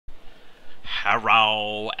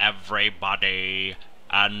Hello everybody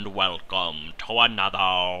and welcome to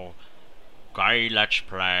another Gay Let's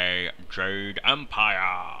Play Jade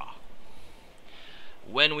Empire.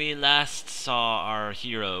 When we last saw our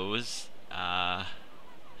heroes,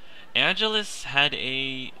 Angelus had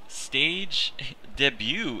a stage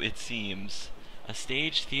debut, it seems. A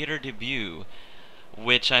stage theater debut,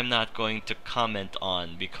 which I'm not going to comment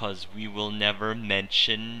on because we will never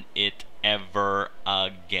mention it ever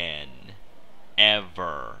again.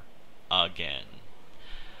 Ever again.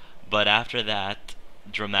 But after that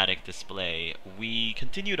dramatic display, we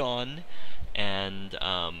continued on and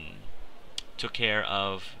took care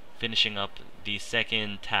of finishing up the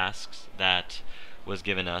second tasks that was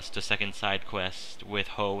given us, the second side quest with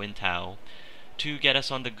Ho and Tao, to get us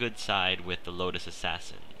on the good side with the Lotus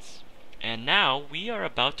Assassins. And now we are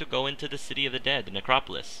about to go into the City of the Dead, the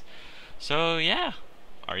Necropolis. So yeah,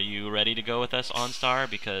 are you ready to go with us, OnStar?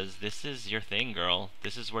 Because this is your thing, girl.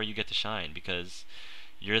 This is where you get to shine, because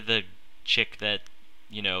you're the chick that,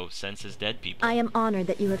 you know, senses dead people. I am honored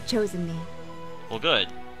that you have chosen me. Well, good,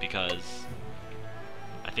 because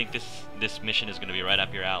I think this mission is going to be right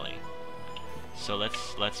up your alley. So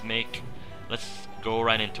let's go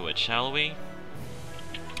right into it, shall we?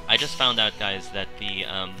 I just found out, guys, that the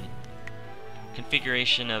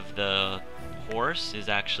configuration of the horse is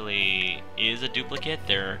a duplicate.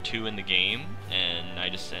 There are two in the game, and I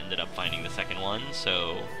just ended up finding the second one,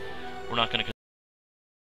 so we're not going to.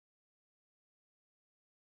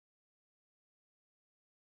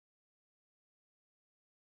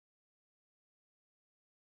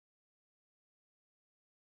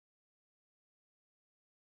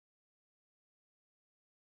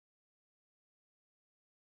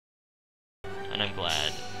 And I'm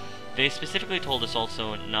glad. They specifically told us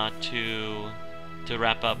also not to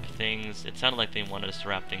wrap up things. It sounded like they wanted us to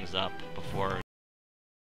wrap things up before.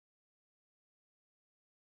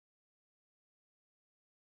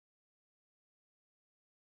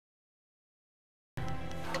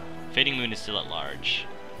 Fading Moon is still at large,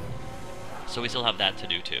 so we still have that to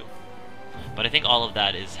do too. But I think all of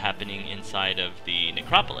that is happening inside of the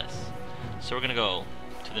Necropolis. So we're gonna go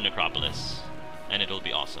to the Necropolis, and it'll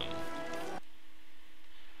be awesome.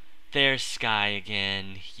 There's Sky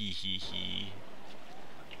again, hee hee hee.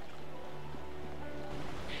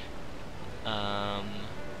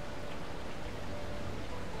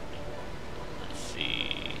 Let's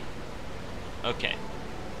see. Okay.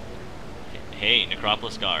 Hey,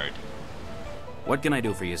 Necropolis Guard. What can I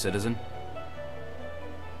do for you, citizen?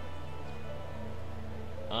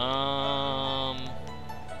 I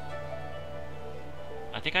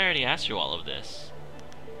think I already asked you all of this.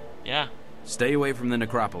 Yeah. Stay away from the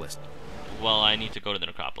Necropolis. Well, I need to go to the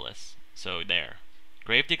Necropolis. So, there.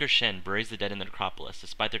 Gravedigger Shen buries the dead in the Necropolis,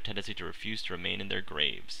 despite their tendency to refuse to remain in their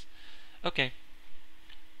graves. Okay.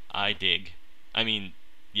 I dig. I mean,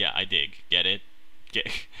 yeah, I dig. Get it?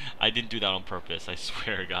 I didn't do that on purpose, I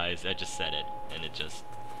swear, guys. I just said it, and it just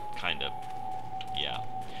kind of, yeah.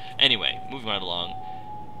 Anyway, moving right along.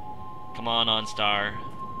 Come on, OnStar.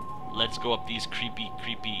 Let's go up these creepy...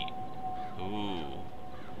 Ooh.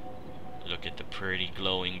 Look at the pretty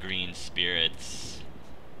glowing green spirits.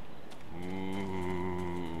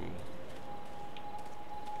 Ooh.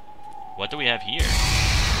 What do we have here?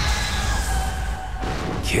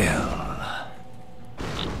 Kill.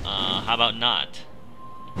 How about not?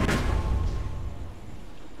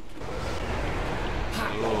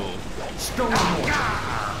 Ooh.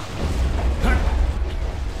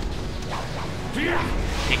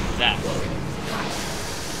 Take that.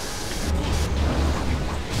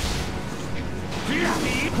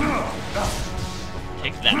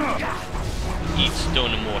 Take that. Eat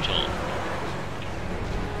Stone Immortal.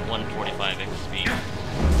 145 XP.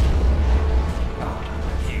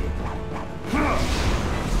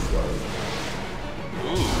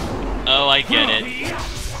 Ooh. Oh, I get it.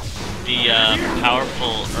 The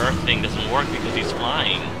powerful earth thing doesn't work because he's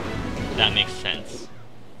flying. That makes sense.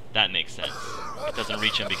 That makes sense. It doesn't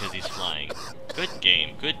reach him because he's flying. Good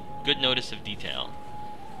game. Good notice of detail.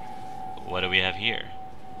 What do we have here?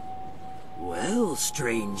 Well,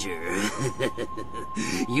 stranger,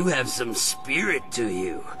 you have some spirit to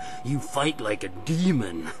you. You fight like a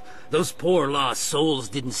demon. Those poor lost souls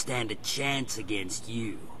didn't stand a chance against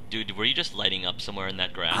you. Dude, were you just lighting up somewhere in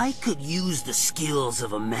that grass? I could use the skills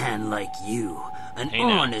of a man like you. An Hey,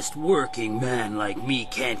 now. honest working man like me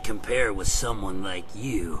can't compare with someone like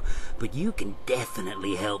you. But you can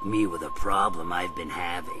definitely help me with a problem I've been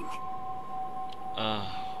having.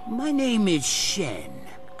 My name is Shen.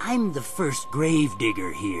 I'm the first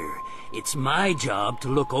gravedigger here, It's my job to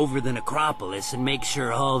look over the Necropolis and make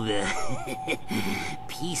sure all the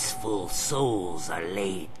peaceful souls are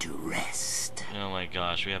laid to rest. Oh my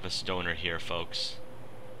gosh, we have a stoner here, folks.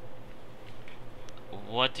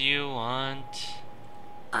 What do you want?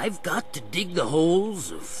 I've got to dig the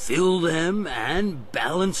holes, fill them, and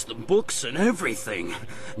balance the books and everything.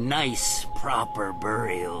 Nice, proper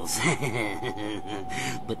burials.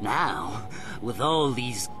 But now, with all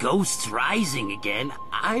these ghosts rising again,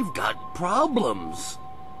 I've got problems.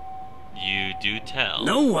 You do tell.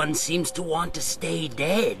 No one seems to want to stay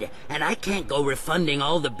dead, and I can't go refunding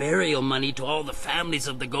all the burial money to all the families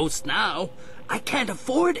of the ghosts now. I can't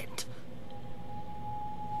afford it.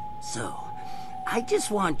 So, I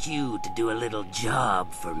just want you to do a little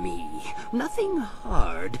job for me. Nothing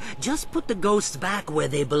hard. Just put the ghosts back where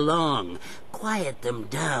they belong. Quiet them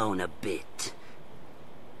down a bit.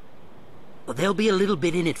 Well, there'll be a little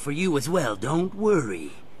bit in it for you as well, don't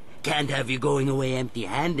worry. Can't have you going away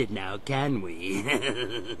empty-handed now, can we?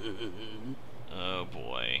 Oh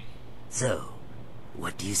boy. So,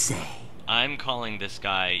 what do you say? I'm calling this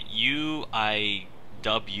guy UIW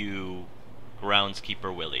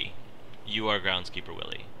Groundskeeper Willie. You are Groundskeeper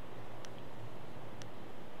Willie.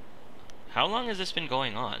 How long has this been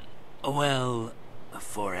going on? Well,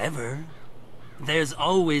 forever. There's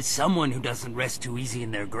always someone who doesn't rest too easy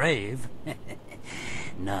in their grave.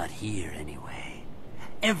 Not here, anyway.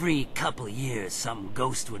 Every couple years, some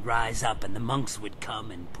ghost would rise up and the monks would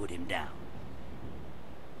come and put him down.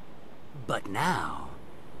 But now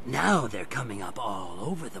they're coming up all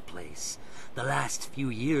over the place. The last few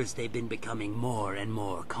years, they've been becoming more and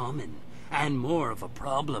more common, and more of a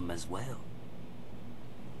problem as well.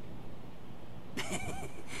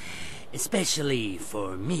 Especially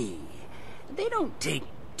for me. They don't take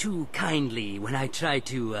too kindly when I try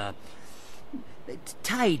to,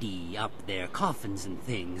 tidy up their coffins and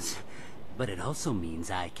things. But it also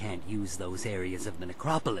means I can't use those areas of the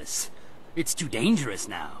Necropolis. It's too dangerous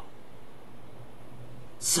now.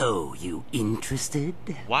 So, you interested?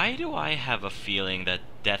 Why do I have a feeling that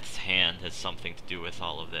Death's Hand has something to do with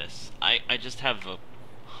all of this? I just have a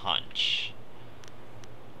hunch.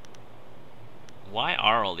 Why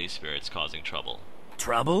are all these spirits causing trouble?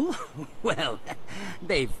 Trouble? Well,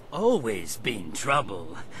 they've always been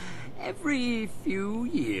trouble. Every few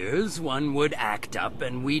years, one would act up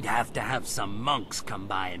and we'd have to have some monks come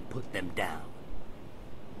by and put them down.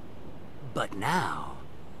 But now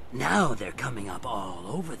they're coming up all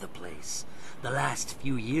over the place. The last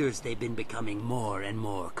few years they've been becoming more and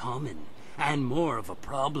more common, and more of a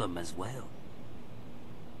problem as well.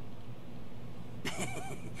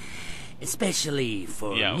 Especially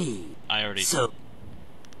for me. I already... So...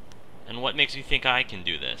 And what makes you think I can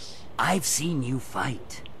do this? I've seen you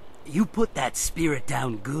fight. You put that spirit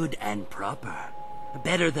down good and proper.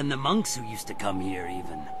 Better than the monks who used to come here,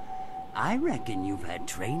 even. I reckon you've had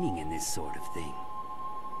training in this sort of thing.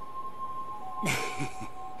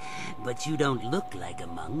 But you don't look like a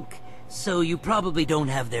monk, so you probably don't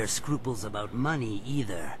have their scruples about money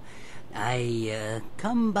either. I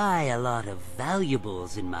come by a lot of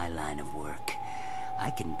valuables in my line of work.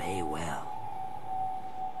 I can pay well.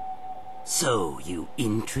 So, you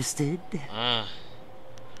interested?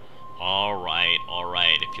 Alright.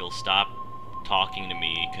 If you'll stop talking to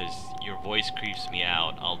me, because your voice creeps me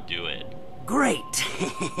out, I'll do it. Great!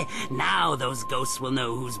 Now those ghosts will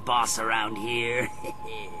know who's boss around here.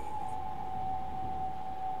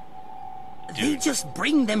 They just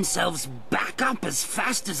bring themselves back up as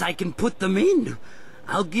fast as I can put them in.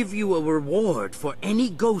 I'll give you a reward for any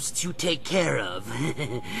ghosts you take care of.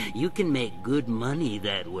 You can make good money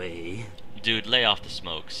that way. Dude, lay off the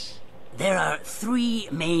smokes. There are 3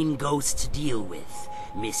 main ghosts to deal with.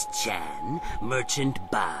 Miss Chan, Merchant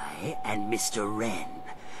Bai, and Mr. Ren.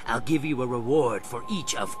 I'll give you a reward for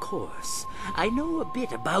each, of course. I know a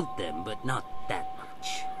bit about them, but not that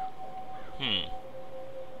much.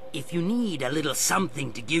 If you need a little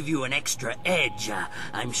something to give you an extra edge,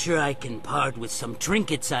 I'm sure I can part with some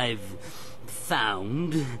trinkets I've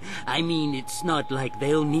found. I mean, it's not like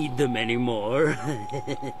they'll need them anymore.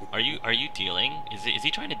 Are you dealing? Is he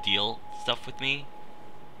trying to deal stuff with me?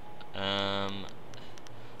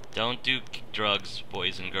 Don't do drugs,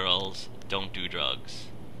 boys and girls. Don't do drugs.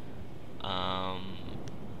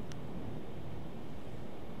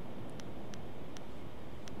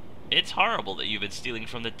 It's horrible that you've been stealing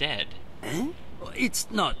from the dead. Eh? It's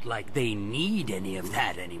not like they need any of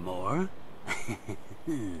that anymore.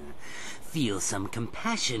 Feel some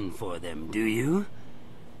compassion for them, do you?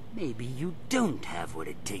 Maybe you don't have what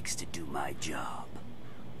it takes to do my. my job.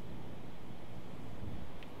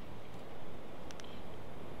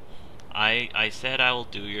 I said I will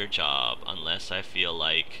do your job unless I feel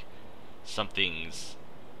like something's...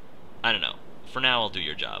 I don't know. For now, I'll do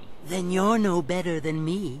your job. Then you're no better than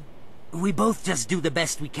me. We both just do the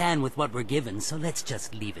best we can with what we're given, so let's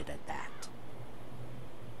just leave it at that.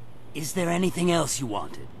 Is there anything else you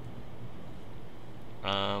wanted?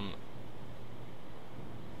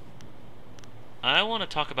 I want to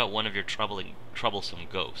talk about one of your troublesome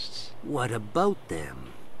ghosts. What about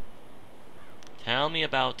them? Tell me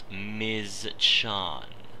about Ms. Chan.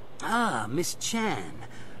 Ah, Miss Chan.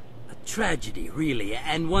 A tragedy, really,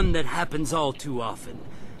 and one that happens all too often.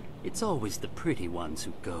 It's always the pretty ones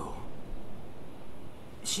who go.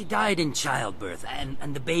 She died in childbirth, and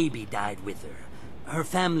the baby died with her. Her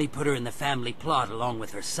family put her in the family plot along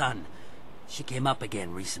with her son. She came up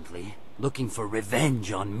again recently, looking for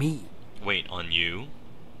revenge on me. Wait, on you?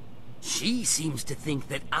 She seems to think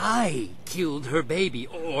that I killed her baby,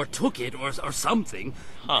 or took it, or something.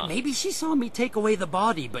 Huh. Maybe she saw me take away the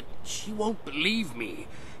body, but she won't believe me.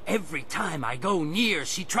 Every time I go near,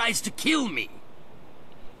 she tries to kill me.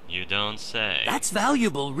 You don't say. That's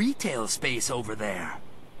valuable retail space over there.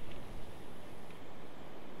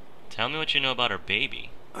 Tell me what you know about her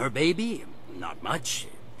baby. Her baby? Not much.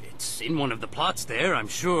 It's in one of the plots there, I'm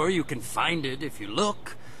sure. You can find it if you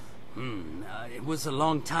look. It was a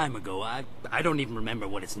long time ago. I don't even remember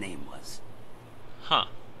what its name was. Huh.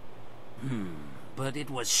 But it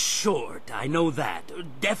was short, I know that.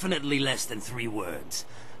 Definitely less than 3 words.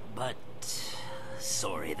 But...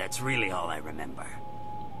 sorry, that's really all I remember.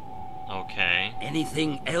 Okay.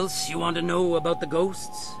 Anything else you want to know about the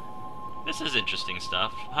ghosts? This is interesting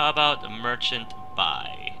stuff. How about Merchant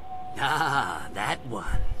Bai? Ah, that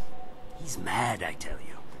one. He's mad, I tell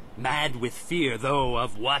you. Mad with fear, though,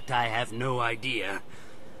 of what I have no idea.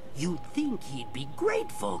 You'd think he'd be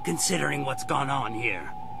grateful, considering what's gone on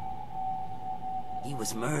here. He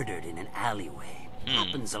was murdered in an alleyway.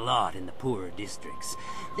 Happens a lot in the poorer districts.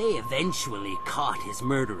 They eventually caught his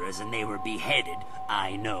murderers and they were beheaded.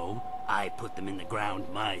 I know. I put them in the ground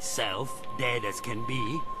myself, dead as can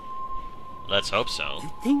be. Let's hope so.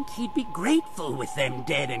 You'd think he'd be grateful with them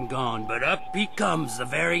dead and gone, but up he comes the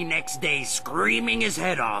very next day, screaming his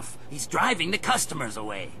head off. He's driving the customers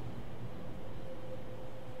away.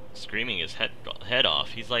 Screaming his head off.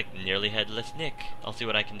 He's like nearly headless Nick. I'll see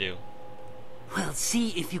what I can do. Well, see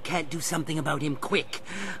if you can't do something about him quick.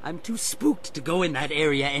 I'm too spooked to go in that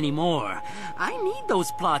area anymore. I need those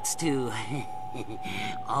plots to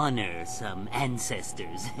honor some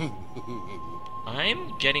ancestors.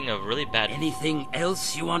 I'm getting a really bad... Anything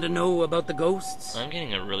else you want to know about the ghosts? I'm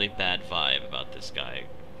getting a really bad vibe about this guy,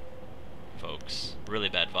 folks. Really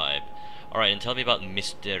bad vibe. Alright, and tell me about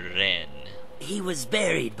Mr. Ren. He was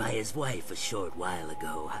buried by his wife a short while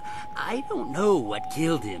ago. I don't know what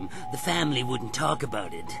killed him. The family wouldn't talk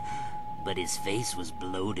about it. But his face was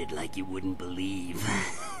bloated like you wouldn't believe.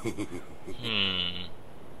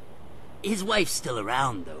 His wife's still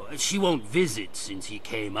around, though. She won't visit since he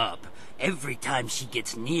came up. Every time she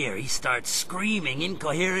gets near, he starts screaming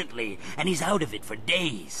incoherently, and he's out of it for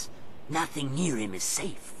days. Nothing near him is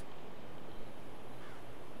safe.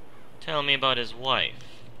 Tell me about his wife.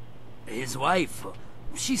 His wife?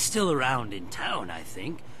 She's still around in town, I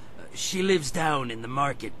think. She lives down in the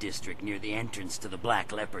market district near the entrance to the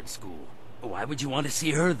Black Leopard School. Why would you want to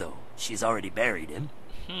see her, though? She's already buried him.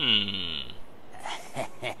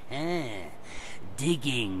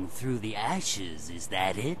 Digging through the ashes, is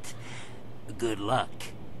that it? Good luck.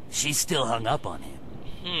 She's still hung up on him.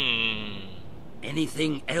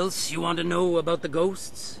 Anything else you want to know about the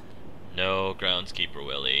ghosts? No, groundskeeper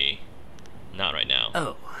Willie. Not right now.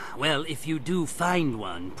 Oh, well, if you do find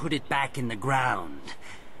one, put it back in the ground.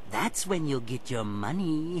 That's when you'll get your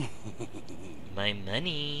money. My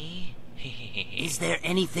money? Is there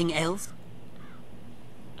anything else?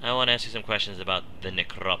 I want to ask you some questions about the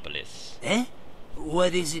Necropolis. Eh?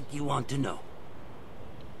 What is it you want to know?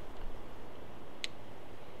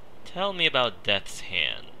 Tell me about Death's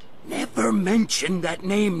Hand. Never mention that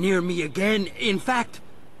name near me again. In fact,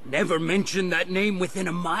 never mention that name within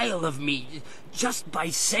a mile of me. Just by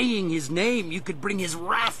saying his name, you could bring his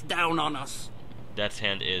wrath down on us. Death's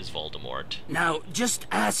Hand is Voldemort. Now, just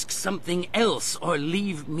ask something else or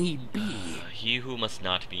leave me be. He who must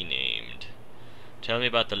not be named. Tell me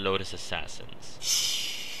about the Lotus Assassins.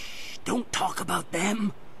 Shh! Don't talk about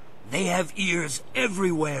them. They have ears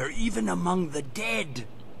everywhere, even among the dead.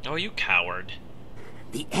 Oh, you coward.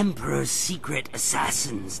 The Emperor's secret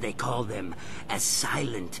assassins, they call them, as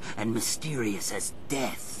silent and mysterious as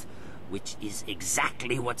death, which is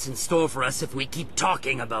exactly what's in store for us if we keep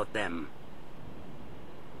talking about them.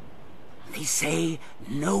 They say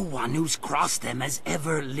no one who's crossed them has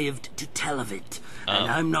ever lived to tell of it. And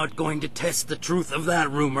I'm not going to test the truth of that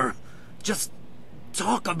rumor. Just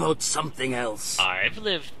talk about something else. I've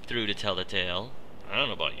lived through to tell the tale. I don't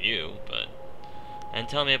know about you, but... And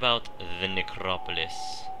tell me about the Necropolis.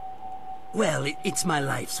 Well, it's my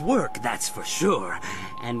life's work, that's for sure.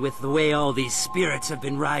 And with the way all these spirits have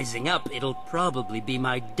been rising up, it'll probably be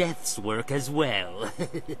my death's work as well.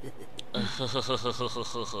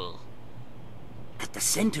 At the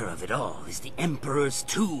center of it all is the Emperor's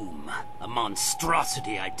tomb. A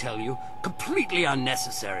monstrosity, I tell you. Completely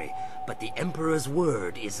unnecessary. But the Emperor's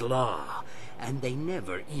word is law. And they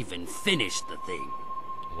never even finished the thing.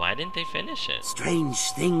 Why didn't they finish it? Strange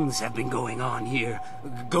things have been going on here.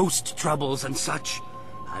 Ghost troubles and such.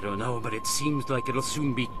 I don't know, but it seems like it'll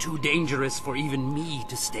soon be too dangerous for even me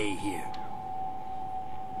to stay here.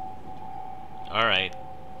 Alright.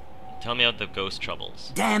 Tell me about the ghost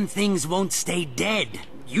troubles. Damn things won't stay dead.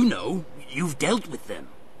 You know, you've dealt with them.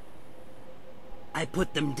 I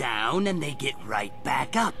put them down and they get right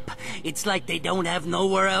back up. It's like they don't have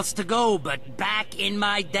nowhere else to go but back in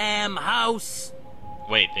my damn house.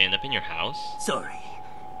 Wait, they end up in your house? Sorry.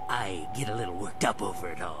 I get a little worked up over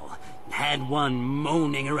it all. Had one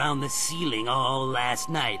moaning around the ceiling all last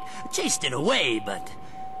night. Chased it away, but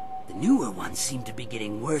the newer ones seem to be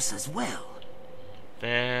getting worse as well.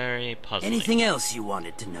 Very puzzling. Anything else you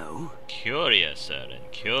wanted to know? Curiouser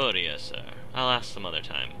and curiouser. I'll ask some other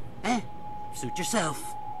time. Suit yourself.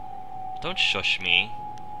 Don't shush me.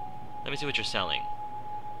 Let me see what you're selling.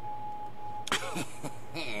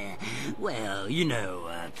 Well, you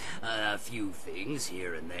know, a few things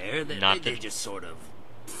here and there. They just sort of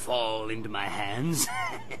fall into my hands.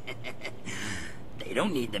 They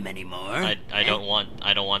don't need them anymore. I don't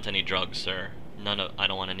want any drugs, sir. I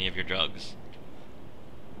don't want any of your drugs.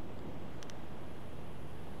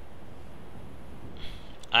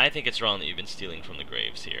 I think it's wrong that you've been stealing from the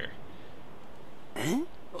graves here. Huh?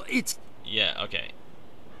 It's... Yeah, okay.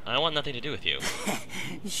 I want nothing to do with you.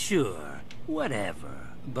 Sure, whatever.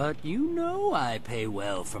 But you know I pay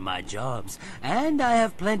well for my jobs, and I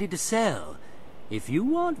have plenty to sell. If you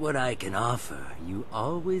want what I can offer, you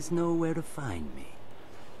always know where to find me.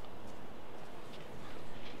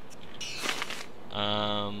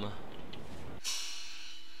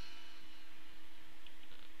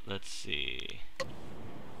 Let's see.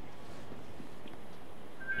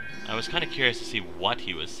 I was kind of curious to see what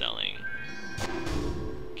he was selling.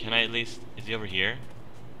 Can I at least... Is he over here?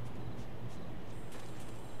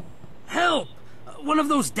 Help! One of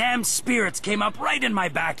those damn spirits came up right in my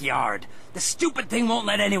backyard. The stupid thing won't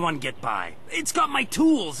let anyone get by. It's got my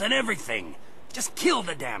tools and everything. Just kill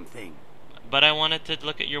the damn thing. But I wanted to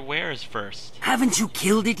look at your wares first. Haven't you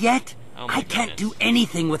killed it yet? Oh my I can't goodness. do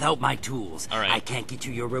anything without my tools. All right. I can't get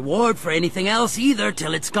you your reward for anything else either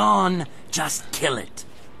till it's gone. Just kill it.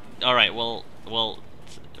 Alright, well,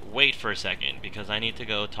 wait for a second, because I need to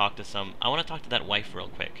go talk to some... I want to talk to that wife real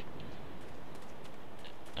quick.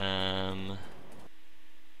 Blah,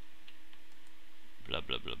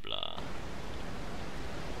 blah, blah, blah.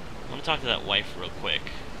 I want to talk to that wife real quick.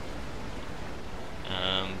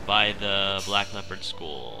 By the Black Leopard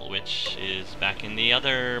School, which is back in the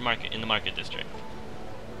other market, in the market district.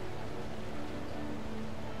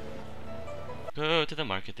 Go to the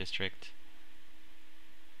market district.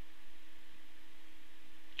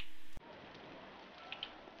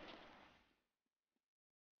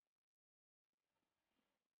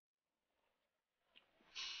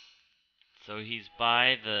 So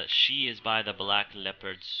she is by the Black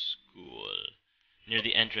Leopard School. Near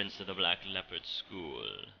the entrance to the Black Leopard School.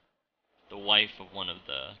 The wife of one of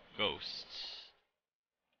the ghosts.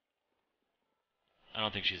 I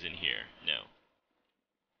don't think she's in here. No.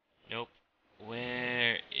 Nope.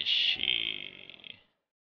 Where is she?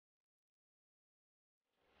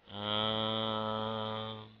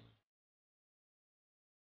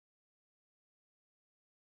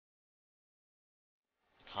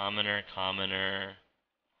 Commoner.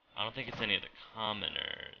 I don't think it's any of the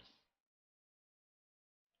commoners.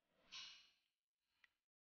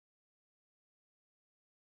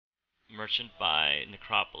 Merchant by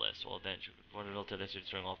Necropolis. Well, then, what will to this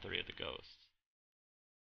destroying all 3 of the ghosts?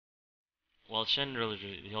 Well, Shen really,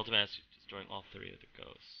 the ultimate is destroying all 3 of the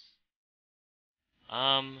ghosts.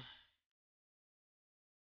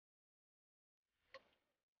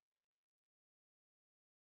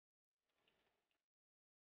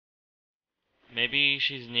 Maybe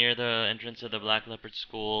she's near the entrance of the Black Leopard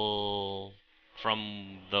School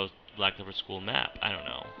from the Black Leopard School map. I don't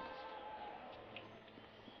know.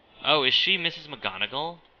 Oh, is she Mrs.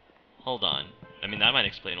 McGonagall? Hold on. I mean, that might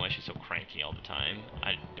explain why she's so cranky all the time.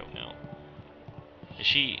 I don't know. Is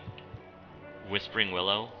she Whispering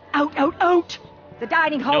Willow? Out, out, out! The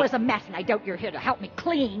dining hall Nope. is a mess, and I doubt you're here to help me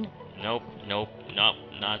clean. Nope,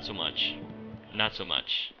 not so much. Not so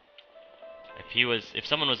much. If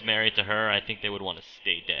someone was married to her, I think they would want to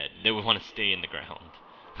stay dead. They would want to stay in the ground.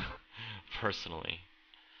 Personally.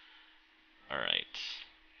 Alright.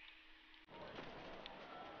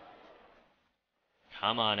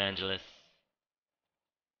 Come on, Angelus.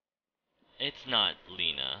 It's not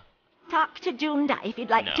Lena. Talk to Junda if you'd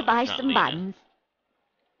like No, to buy it's not some Lena. buns.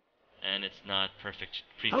 And it's not Prefect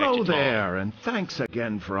Hello at there, and thanks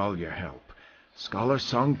again for all your help. Scholar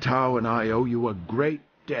Song Tao and I owe you a great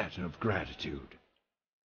debt of gratitude.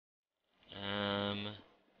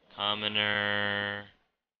 Commoner.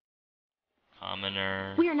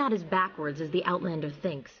 We are not as backwards as the Outlander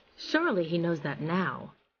thinks. Surely he knows that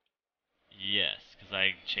now. Yes, because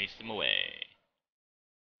I chased him away.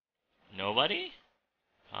 Nobody?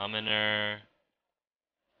 Commoner.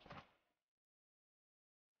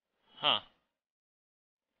 Huh.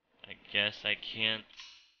 I guess I can't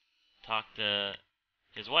talk to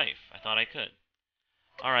his wife. I thought I could.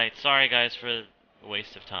 Alright, sorry guys for the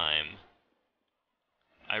waste of time.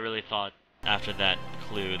 I really thought after that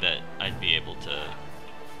clue that I'd be able to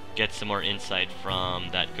get some more insight from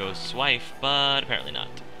that ghost's wife, but apparently not.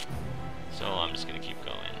 So I'm just gonna keep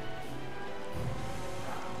going.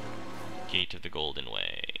 Gate of the Golden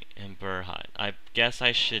Way. Emperor Hut. I guess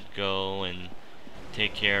I should go and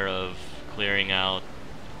take care of clearing out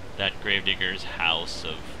that gravedigger's house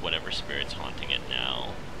of whatever spirit's haunting it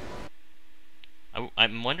now.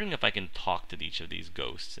 I'm wondering if I can talk to each of these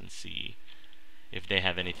ghosts and see if they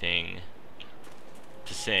have anything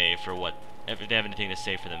to say for if they have anything to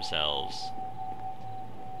say for themselves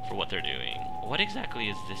for what they're doing. What exactly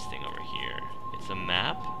is this thing over here? It's a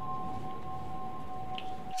map?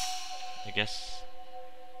 I guess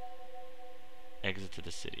exit to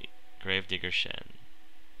the city. Gravedigger Shen.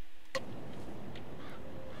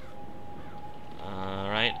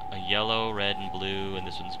 Alright, a yellow, red, and blue, and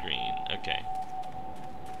this one's green. Okay.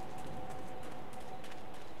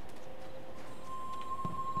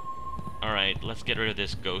 Alright, let's get rid of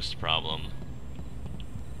this ghost problem.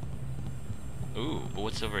 Ooh, but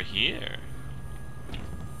what's over here?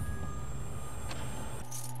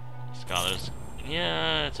 Scholars.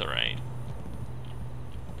 Yeah, it's alright.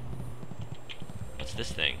 What's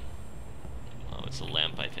this thing? Oh, it's a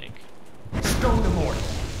lamp, I think. Stone the morning.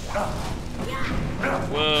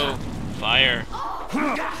 Whoa! Fire!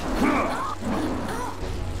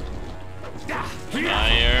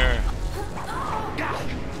 Fire!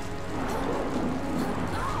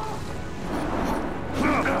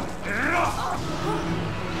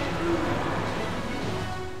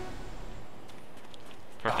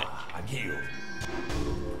 Perfect. I'm healed.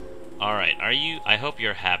 Alright, I hope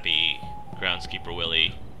you're happy, Groundskeeper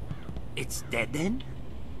Willie. It's dead then?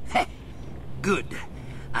 Heh, good.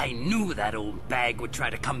 I knew that old bag would try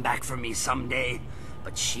to come back for me someday,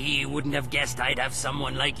 but she wouldn't have guessed I'd have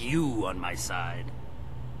someone like you on my side.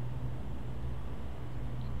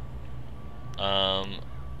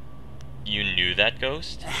 You knew that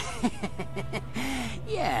ghost?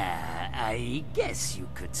 Yeah, I guess you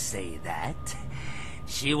could say that.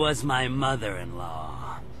 She was my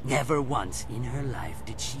mother-in-law. Never once in her life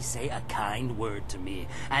did she say a kind word to me,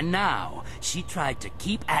 and now she tried to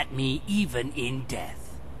keep at me even in death.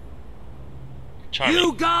 Charming.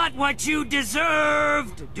 You got what you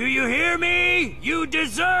deserved! Do you hear me? You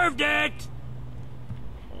deserved it!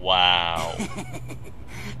 Wow.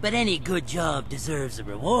 But any good job deserves a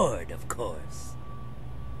reward, of course.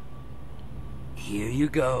 Here you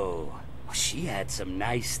go. She had some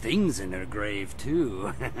nice things in her grave,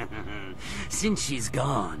 too. Since she's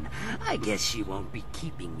gone, I guess she won't be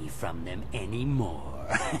keeping me from them anymore.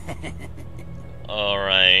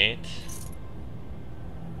 Alright.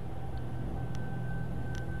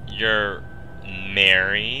 You're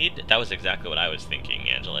married? That was exactly what I was thinking,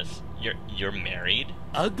 Angelus. You're married?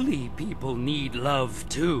 Ugly people need love,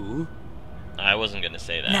 too. I wasn't gonna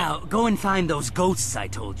say that. Now, go and find those ghosts I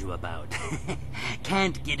told you about.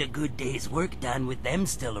 Can't get a good day's work done with them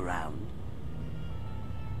still around.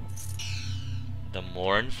 The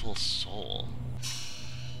Mournful Soul.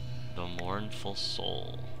 The Mournful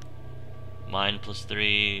Soul. Mind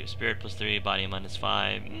 +3, Spirit +3, Body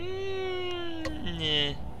 -5.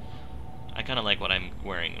 Eh. I kinda like what I'm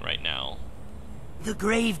wearing right now. The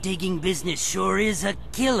grave digging business sure is a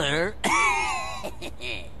killer.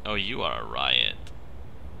 Oh, you are a riot.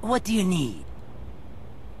 What do you need?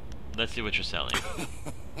 Let's see what you're selling.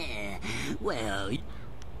 Well,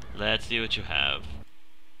 Let's see what you have.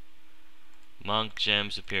 Monk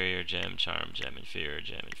gem, superior gem, charm gem, inferior,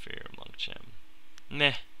 monk gem.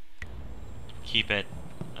 Meh. Keep it.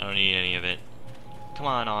 I don't need any of it. Come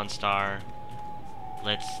on, OnStar.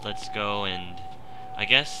 Let's go, and I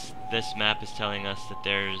guess this map is telling us that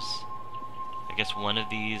there's, I guess one of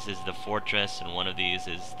these is the fortress and one of these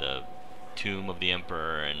is the tomb of the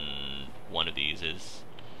emperor and one of these is,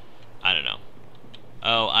 I don't know.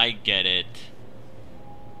 Oh, I get it.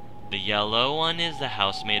 The yellow one is the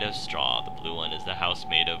house made of straw, the blue one is the house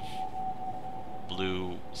made of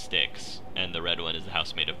blue sticks, and the red one is the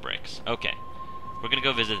house made of bricks. Okay. We're gonna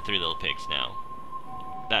go visit the Three Little Pigs now.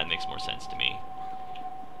 That makes more sense to me.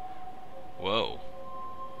 Whoa.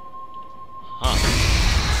 Huh.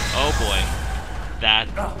 Oh boy. That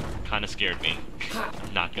kinda scared me.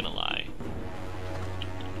 I'm not gonna lie.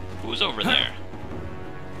 Who's over there?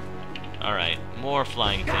 Alright, more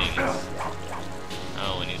flying things.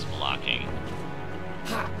 Oh, and he's blocking.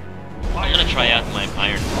 I'm gonna try out my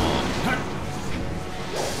Iron Palm.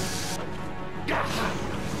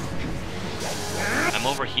 I'm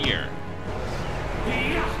over here.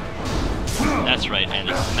 That's right, and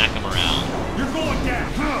smack him around. You're going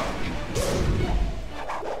down.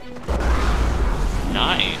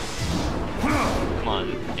 Nice. Come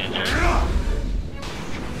on, Angela.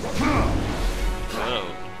 Whoa.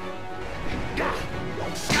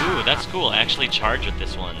 Ooh, that's cool. I actually charge with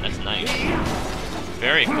this one. That's nice.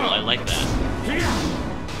 Very cool. I like that.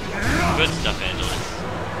 Good stuff, Angelus.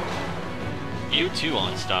 You too,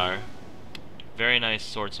 OnStar. Very nice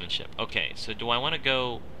swordsmanship. Okay, so do I want to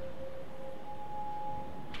go...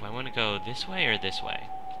 Do I want to go this way or this way?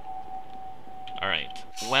 Alright.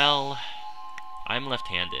 Well, I'm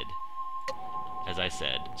left-handed, as I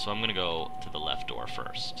said, so I'm going to go to the left door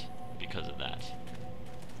first, because of that.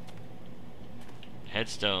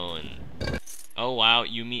 Headstone. Oh, wow,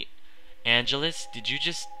 you mean... Angelus, did you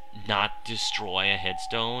just not destroy a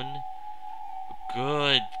headstone?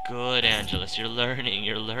 Good, good, Angelus. You're learning,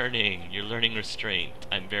 you're learning. You're learning restraint.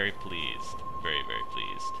 I'm very pleased. Very, very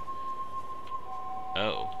pleased.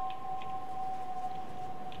 Oh.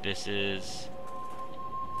 This is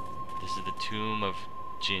the tomb of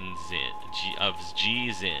Jin.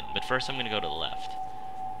 But first I'm gonna go to the left.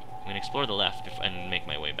 I'm gonna explore the left and make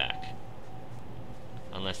my way back.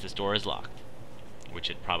 Unless this door is locked. Which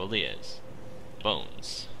it probably is.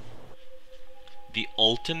 Bones. The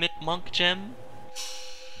ultimate monk gem?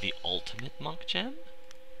 The ultimate monk gem?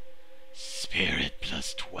 Spirit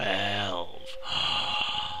plus 12.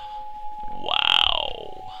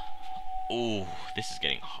 Wow. Ooh, this is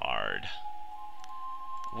getting hard.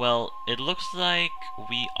 Well, it looks like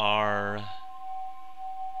we are...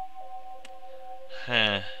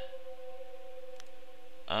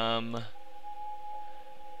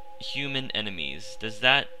 Human enemies. Does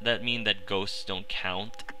that mean that ghosts don't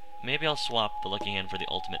count? Maybe I'll swap the lucky hand for the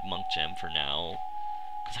ultimate monk gem for now.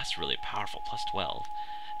 Because that's really powerful, plus 12.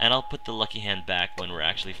 And I'll put the lucky hand back when we're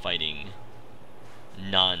actually fighting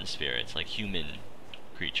non-spirits, like human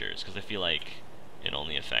creatures, because I feel like it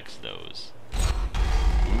only affects those.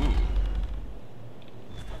 Ooh.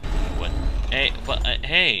 What? Hey, but,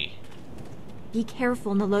 hey! Be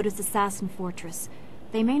careful in the Lotus Assassin Fortress.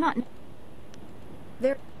 They may not...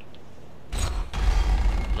 They're...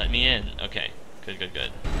 Let me in. Okay. Good, good,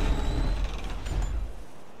 good.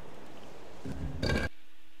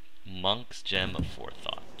 Monk's Gem of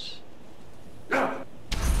Forethought.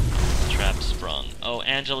 Trap sprung. Oh,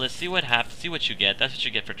 Angela, see what happens. See what you get. That's what you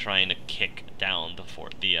get for trying to kick down the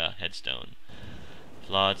headstone.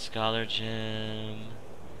 Flawed Scholar Gem.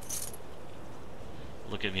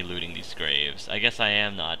 Look at me looting these graves. I guess I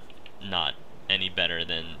am not any better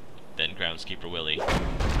than Groundskeeper Willie.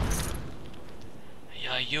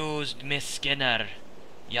 Ya used me, Skinner.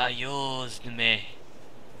 Ya used me.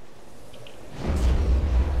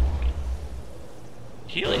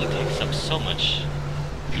 Healing takes up so much,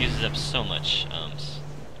 uses up so much,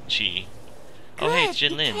 chi. Oh hey, it's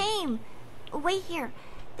Jin Lin. You came. Wait here.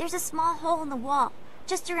 There's a small hole in the wall,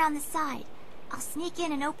 just around the side. I'll sneak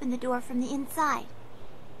in and open the door from the inside.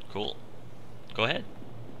 Cool. Go ahead.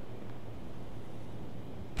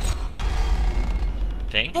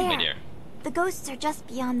 Thank you, my dear. The ghosts are just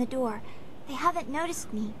beyond the door. They haven't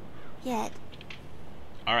noticed me yet.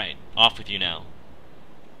 Alright, off with you now.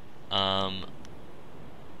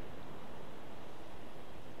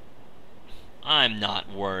 I'm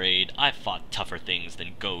not worried. I've fought tougher things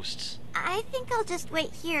than ghosts. I think I'll just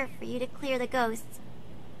wait here for you to clear the ghosts.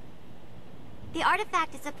 The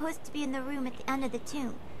artifact is supposed to be in the room at the end of the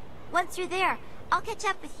tomb. Once you're there, I'll catch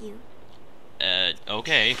up with you.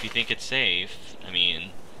 Okay, if you think it's safe. I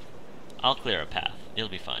mean, I'll clear a path. It'll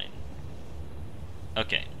be fine.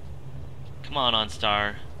 Okay. Come on,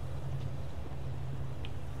 OnStar.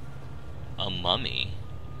 mummy.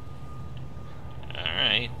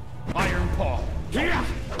 Alright. Iron Paw.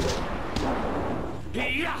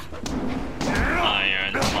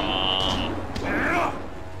 Iron Palm.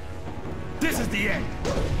 This is the end.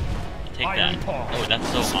 Take Iron that. Paw. Oh, that's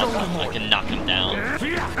so awesome. I can knock them down.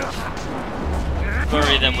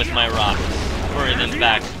 Bury them with my rocks. Bury them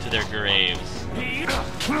back to their graves.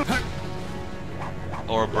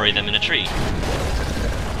 Or bury them in a tree.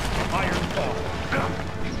 Iron Paw.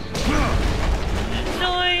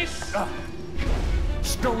 Nice!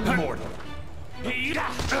 Stone Immortal.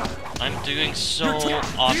 I'm doing so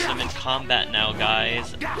awesome in combat now,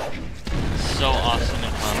 guys. So awesome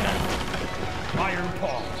in combat. Iron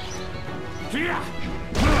Paw.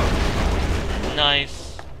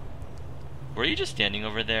 Nice. Were you just standing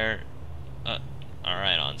over there?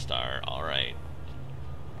 Alright, OnStar. Alright.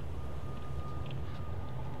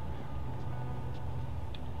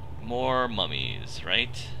 More mummies,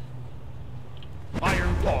 right?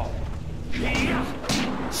 Iron Paw.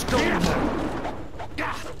 Stone Immortal.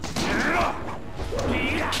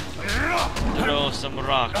 Throw some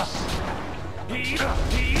rocks.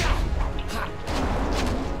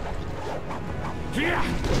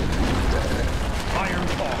 Iron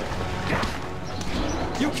Paw.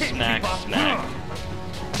 You can't Smack, keep up. smack.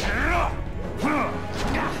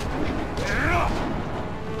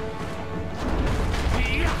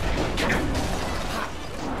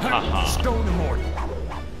 Haha. Stone Immortal.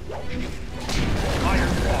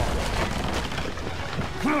 Iron Paw.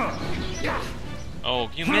 Oh,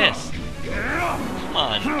 you missed. Come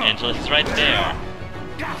on, Angela, he's right there.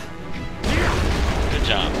 Good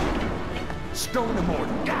job. Stone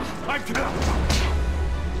Immortal.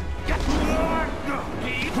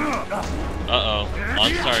 Uh-oh.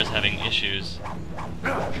 OnStar is having issues.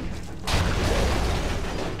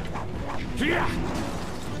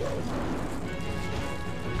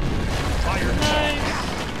 Iron Paw.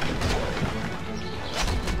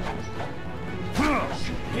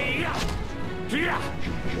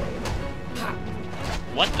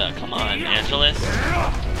 What the? Come on, Angelus.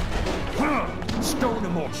 Stone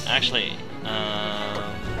Immortal. Actually,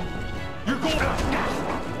 You're going.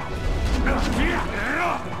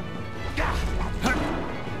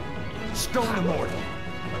 Stone Immortal.